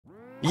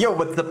Yo,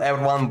 what's up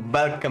everyone,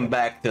 welcome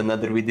back to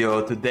another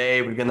video.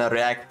 Today we're gonna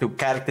react to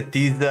character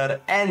teaser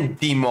and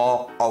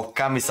demo of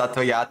KAMISATO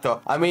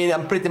AYATO. I mean,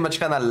 I'm pretty much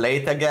kinda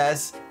late, I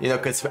guess, you know,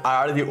 cause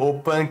I already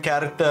opened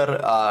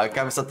character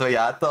KAMISATO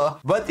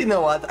AYATO. But you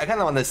know what, I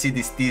kinda wanna see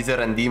this teaser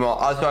and demo.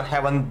 Also, I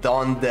haven't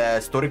done the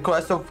story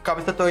quest of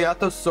KAMISATO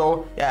AYATO,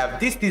 so yeah,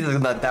 this teaser is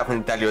gonna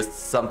definitely tell you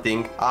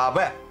something. But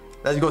yeah,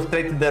 let's go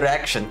straight to the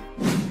reaction.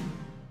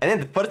 And then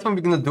the first one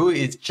we're gonna do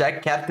is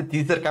check character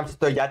teaser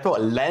KAMISATO AYATO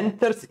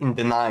Lanterns in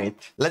the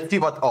Night. Let's see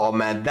what, oh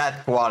man,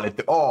 that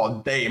quality,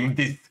 oh damn,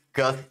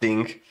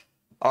 disgusting.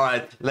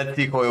 Alright, let's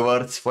see how it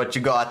works, what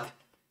you got.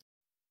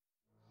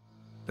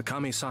 The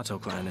Kamisato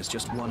clan is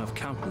just one of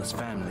countless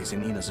families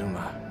in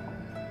Inazuma.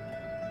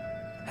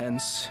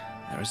 Hence,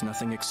 there is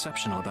nothing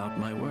exceptional about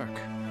my work.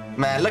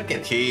 Man, look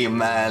at him,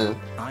 man.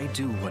 I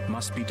do what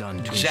must be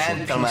done to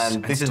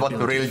gentleman, this is what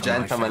the real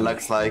gentleman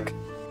looks like.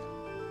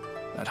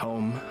 At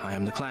home, I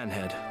am the clan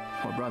head,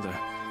 or brother.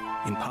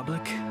 In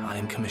public, I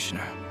am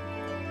commissioner.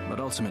 But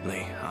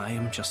ultimately, I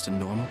am just a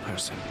normal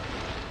person.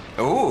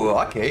 Ooh,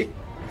 okay.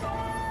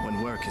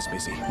 When work is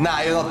busy...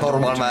 Nah, you're not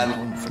normal,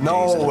 man.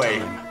 No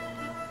way.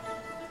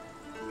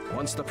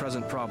 Once the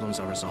present problems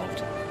are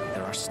resolved,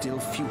 there are still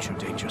future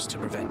dangers to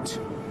prevent.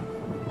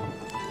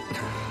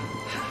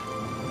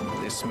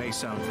 This may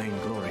sound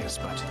vainglorious,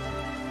 but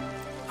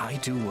I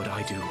do what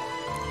I do,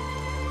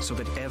 so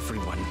that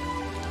everyone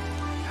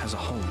has a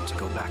home to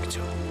go back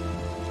to.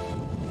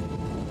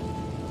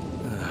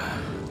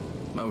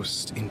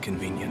 Most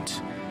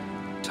inconvenient.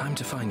 Time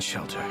to find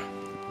shelter.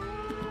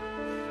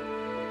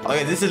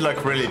 Okay, this is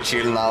like really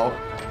chill now.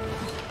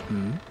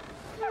 Hmm?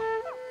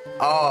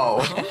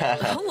 Oh.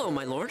 Hello,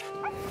 my lord.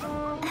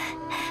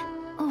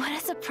 What a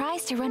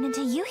surprise to run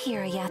into you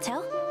here,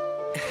 Ayato.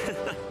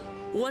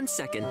 1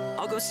 second,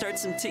 I'll go start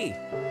some tea.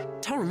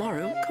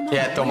 Tarumaru, come on.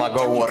 Yeah, Toma,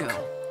 go work.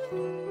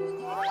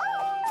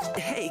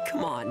 Hey,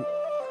 come on.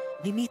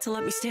 You need to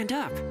let me stand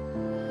up.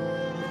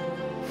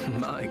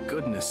 My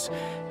goodness,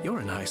 you're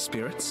in high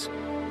spirits.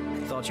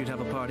 Thought you'd have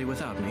a party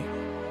without me.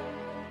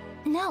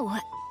 No,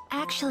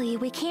 actually,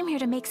 we came here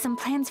to make some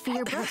plans for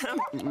your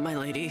birthday. My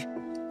lady.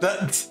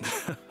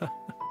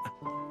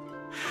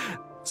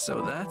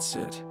 So that's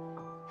it.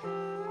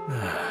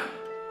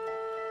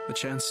 The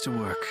chance to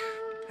work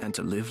and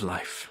to live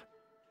life.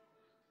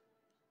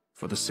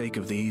 For the sake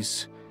of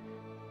these,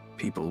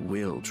 people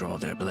will draw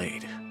their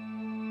blade.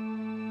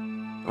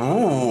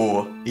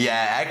 Ooh,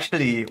 yeah,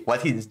 actually,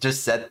 what he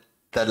just said,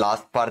 the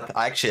last part,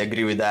 I actually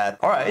agree with that.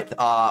 Alright,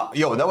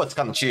 yo, that was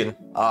kind of chill.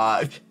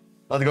 Not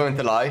going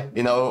to lie,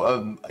 you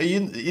know,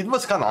 it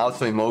was kind of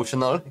also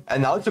emotional.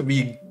 And also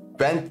we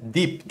went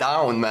deep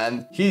down,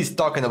 man. He's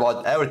talking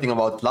about everything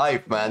about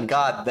life, man.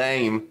 God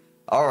damn.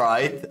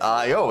 Alright,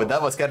 yo,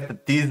 that was character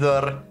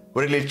teaser.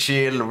 Really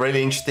chill,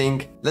 really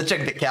interesting. Let's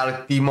check the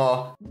character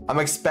demo. I'm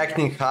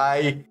expecting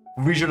high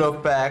visual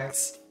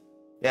effects.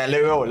 Yeah,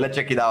 let's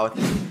check it out.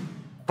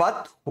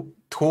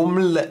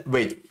 Fathomless,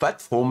 wait,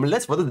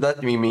 Fathomless? What does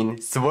that mean?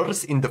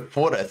 Swirls in the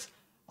forest.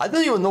 I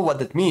don't even know what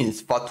that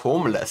means,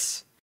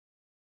 Fathomless.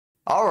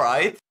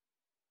 Alright.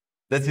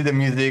 Let's see the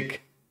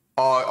music.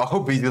 Oh, I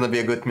hope it's gonna be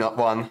a good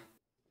one.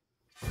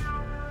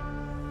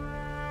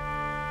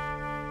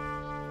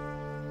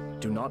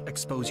 Do not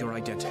expose your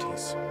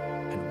identities,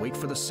 and wait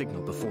for the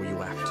signal before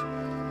you act.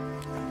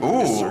 Ooh.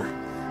 Yes, sir.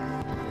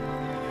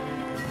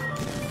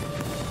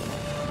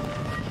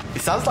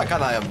 It sounds like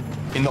kind of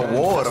in the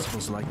war.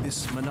 Like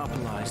this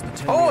monopolize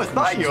the oh, it's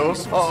not you!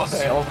 Oh,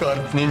 hey, of course,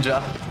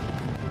 ninja.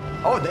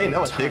 Oh, they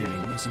know it's sick.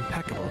 Timing is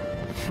impeccable.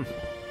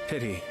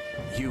 Pity,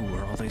 you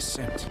were all they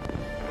sent.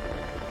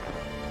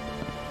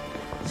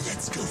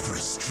 Let's go for a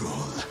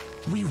stroll.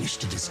 We wish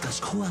to discuss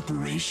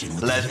cooperation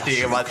with Let's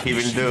see what he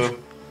will do.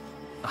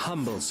 A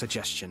humble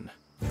suggestion.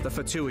 The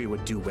Fatui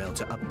would do well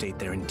to update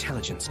their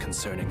intelligence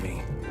concerning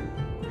me.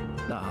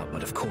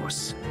 But of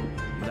course,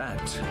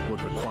 that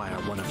would require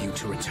one of you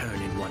to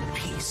return in one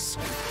piece.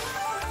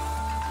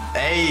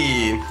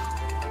 Hey!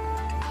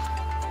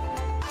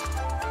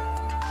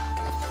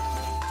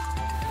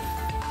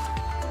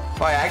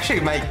 Oh, I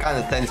actually make kind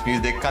of tense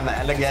music, kind of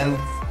elegant,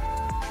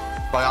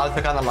 but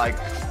also kind of like,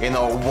 you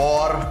know,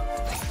 war.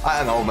 I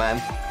don't know,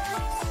 man.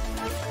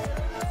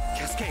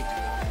 Cascade.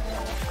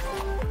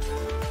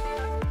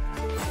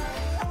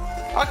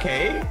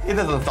 Okay, it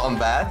doesn't sound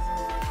bad.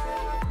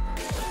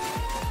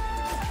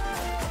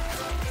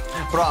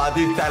 Bro,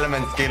 this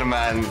element skill,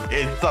 man,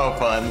 it's so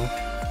fun.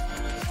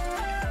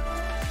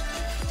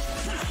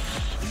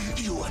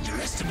 You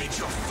underestimate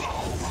your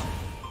foe.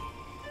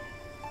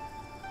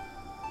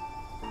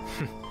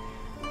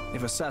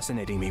 If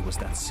assassinating me was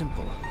that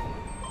simple,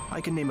 I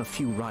can name a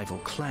few rival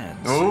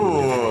clans Ooh.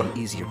 who have had an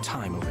easier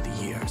time over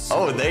the years.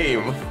 Oh,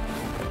 damn.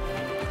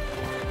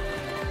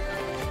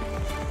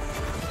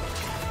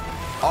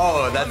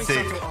 Oh, that's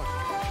sick.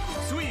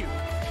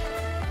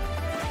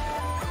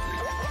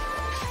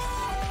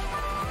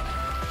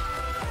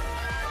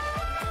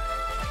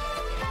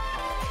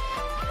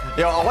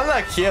 Yo, I wanna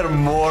like hear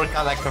more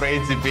kind of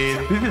crazy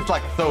beats. This is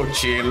like so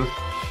chill.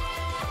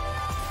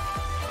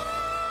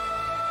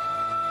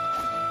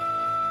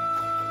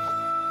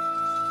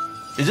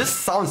 It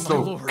just sounds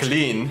so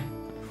clean.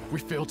 We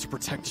failed to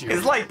protect you.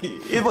 It's like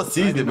it was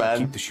easy, man.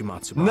 Keep the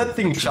Shimatsu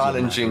Nothing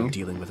challenging.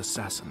 Dealing with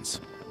assassins.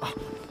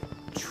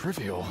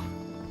 Trivial.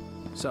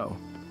 So,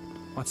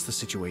 what's the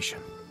situation?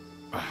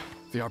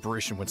 The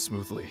operation went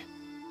smoothly.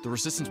 The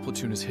resistance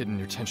platoon is hidden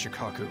near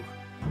Tenshikaku.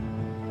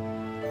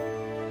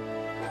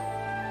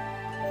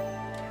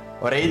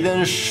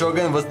 Raiden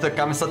Shogun was the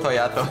Kamisato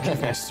Ayato.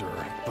 Yes,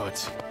 sir, but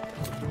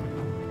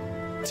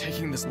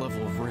taking this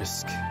level of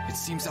risk, it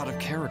seems out of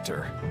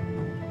character.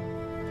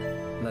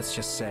 Let's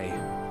just say,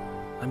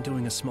 I'm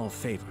doing a small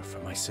favor for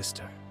my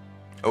sister.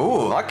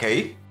 Oh,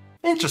 okay.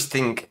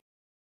 Interesting.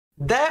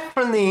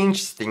 Definitely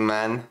interesting,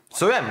 man.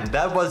 So yeah,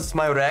 that was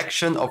my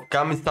reaction of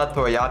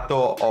Kamisato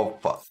Ayato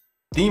of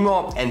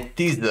demo and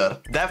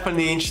teaser.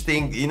 Definitely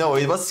interesting. You know,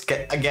 it was,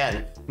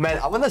 again, man,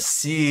 I wanna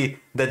see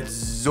that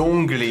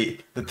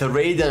Zhongli, that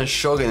Raiden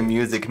Shogun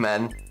music,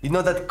 man. You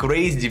know, that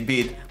crazy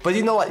beat. But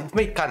you know what, it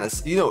made kind of,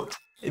 you know,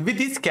 with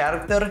this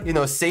character, you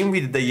know, same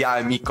with the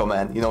Yamiko,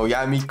 man. You know,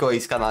 Yamiko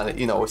is kind of,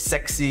 you know,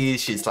 sexy.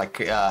 She's like,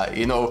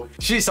 you know,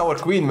 she's our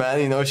queen, man.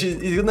 You know,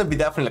 it's gonna be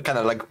definitely kind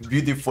of like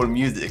beautiful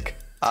music.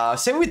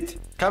 Same with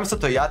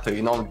Kamisato Ayato,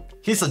 you know,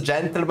 he's a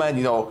gentleman,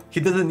 you know, he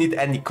doesn't need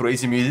any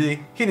crazy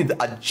music, he needs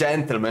a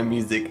gentleman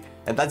music,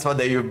 and that's what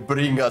they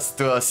bring us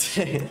to us.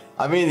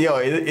 I mean, yo,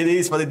 it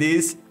is what it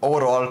is.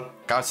 Overall,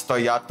 Kamisato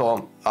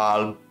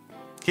Ayato,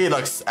 he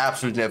looks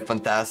absolutely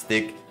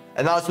fantastic.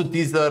 And also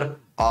teaser,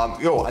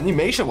 yo,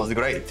 animation was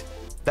great.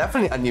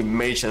 Definitely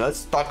animation,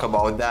 let's talk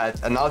about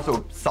that. And also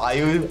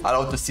Sayu, I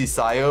love to see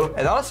Sayu,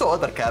 and also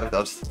other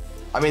characters.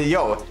 I mean,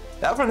 yo,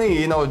 definitely,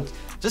 you know,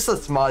 just a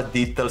small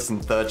details in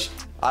touch.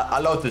 I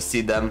love to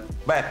see them.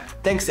 But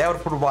thanks ever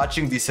for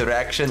watching this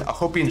reaction. I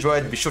hope you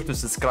enjoyed. Be sure to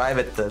subscribe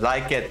it,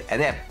 like it,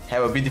 and yeah,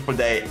 have a beautiful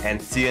day and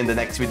see you in the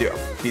next video.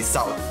 Peace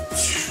out.